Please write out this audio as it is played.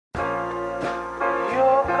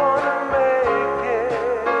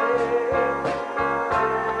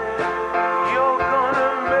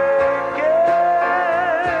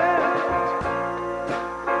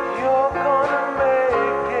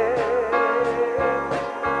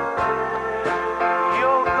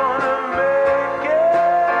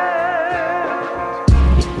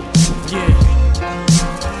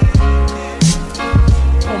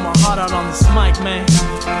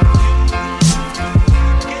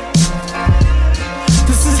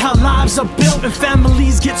Lives are built and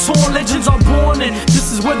families get torn, legends are born, and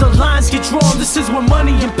this is where the lines get drawn. This is where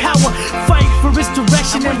money and power fight for its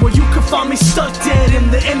direction, and where you can find me stuck dead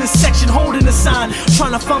in the intersection, holding a sign,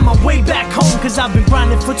 trying to find my way back home, cause I've been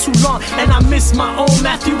grinding for too long and I miss my own.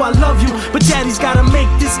 Matthew, I love you, but daddy's gotta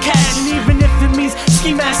make this cash, and even if it means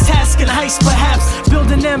ski mask, task and heist, perhaps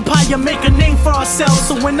build an empire, make a name for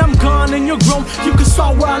ourselves. So when I'm gone and you're grown, you can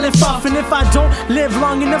start where I left off, and if I don't live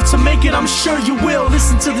long enough to make it, I'm sure you will.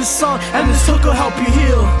 Listen to this song and this hook will help you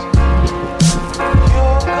heal.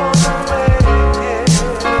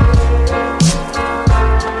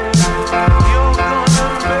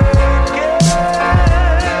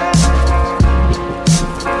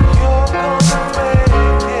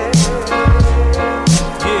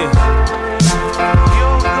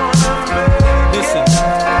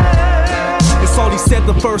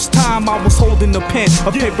 The first time I was holding a pen,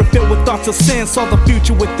 a paper filled with thoughts of sin, saw the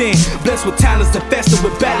future within. Blessed with talents, infested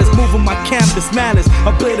with ballads, moving my canvas, malice,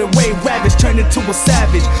 obliterate rabbits, turned into a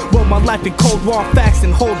savage. Wrote my life in cold raw facts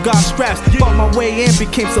and hold God's straps. Fought my way in,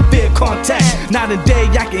 became severe contact. Night and day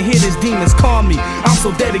I can hear these demons call me. I'm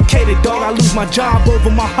so dedicated, dog, I lose my job over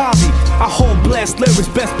my hobby. I hold blessed lyrics,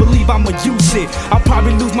 best believe I'ma use it. I'll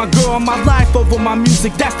probably lose my girl and my life over my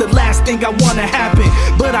music. That's the last thing I wanna happen,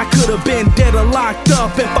 but I could've been dead or locked up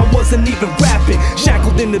if I wasn't even rapping.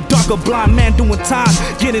 Shackled in the dark, a blind man doing time,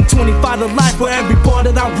 getting 25 to life for every bar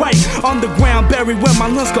that I write. Underground, buried where my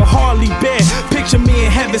lungs could hardly bear. Picture me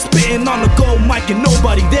in heaven, spitting on the gold mic and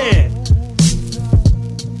nobody there.